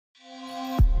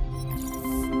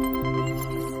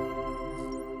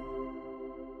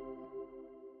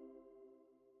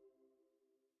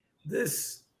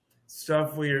this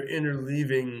stuff where you're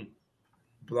interleaving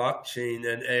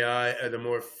blockchain and AI at a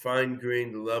more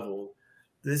fine-grained level,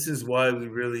 this is why we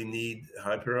really need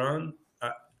Hyperon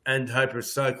and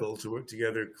HyperCycle to work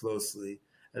together closely.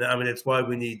 And I mean, it's why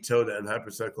we need TODA and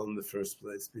HyperCycle in the first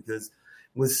place, because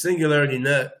with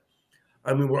SingularityNET,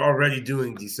 I mean, we're already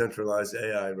doing decentralized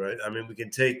AI, right? I mean, we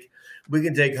can take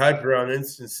Hyperon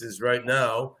instances right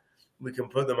now, we can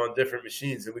put them on different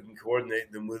machines, and we can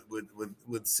coordinate them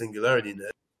with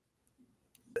SingularityNET.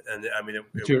 And I mean,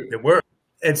 it works.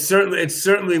 It's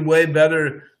certainly way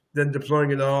better than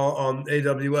deploying it all on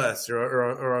AWS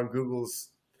or on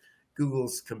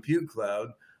Google's compute cloud.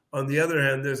 On the other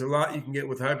hand, there's a lot you can get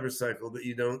with HyperCycle that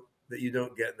you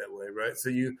don't get that way, right? So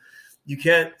you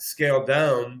can't scale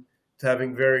down to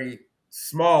having very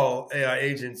small AI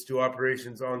agents do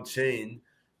operations on chain,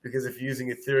 because if you're using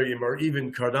Ethereum or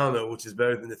even Cardano, which is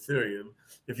better than Ethereum,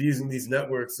 if you're using these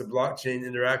networks, the blockchain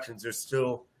interactions are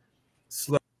still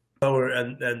slower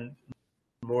and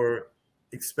more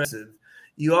expensive.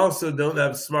 You also don't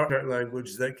have smart contract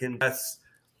language that can pass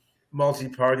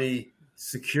multi-party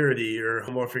security or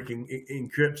homomorphic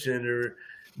encryption or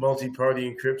multi-party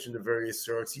encryption of various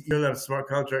sorts. You don't have smart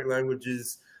contract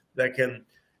languages that can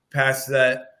pass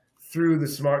that through the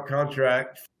smart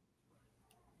contract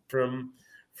from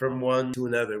one to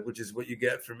another, which is what you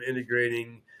get from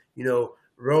integrating,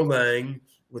 Rolang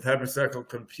with HyperCycle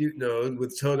compute node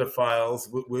with TODA files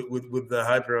with the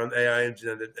Hyperon AI engine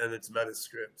and its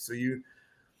metascript. So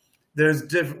there's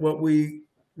different what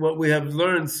we have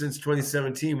learned since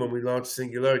 2017 when we launched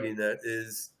SingularityNET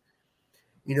is,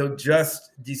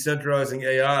 just decentralizing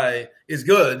AI is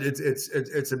good.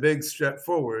 It's a big step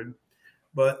forward,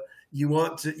 but you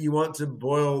want to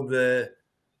boil the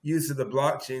use of the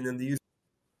blockchain and the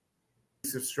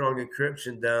use of strong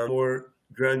encryption down more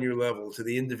granular level to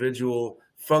the individual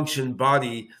function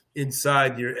body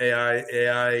inside your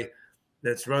AI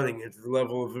that's running it, to the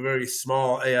level of a very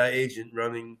small AI agent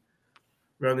running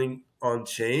on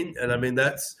chain. And I mean,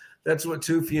 that's what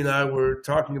Toufi and I were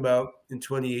talking about in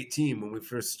 2018 when we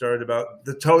first started about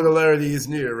the totalarity is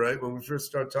near, right? When we first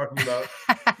started talking about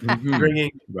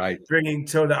bringing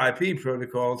TODA IP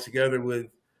protocol together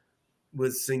with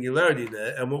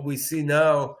SingularityNET. And what we see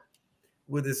now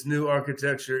with this new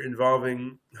architecture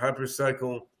involving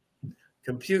HyperCycle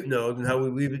compute node and how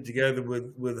we weave it together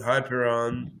with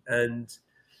Hyperon and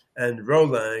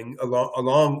Rolang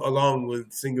along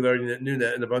with SingularityNET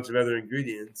NewNet and a bunch of other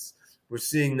ingredients, we're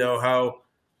seeing now how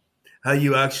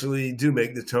you actually do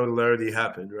make the totalarity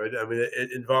happen, right? I mean,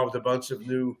 it involved a bunch of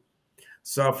new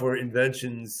software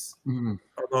inventions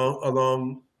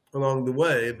along the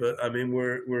way, but I mean,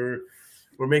 we're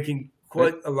making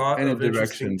quite a lot of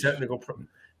interesting technical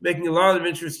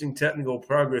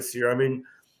progress here. I mean,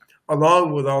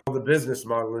 along with all the business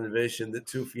model innovation that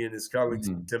Toufi and his colleagues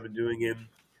have been doing in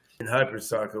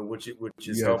HyperCycle, which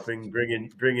is helping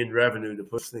bring in revenue to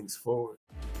push things forward.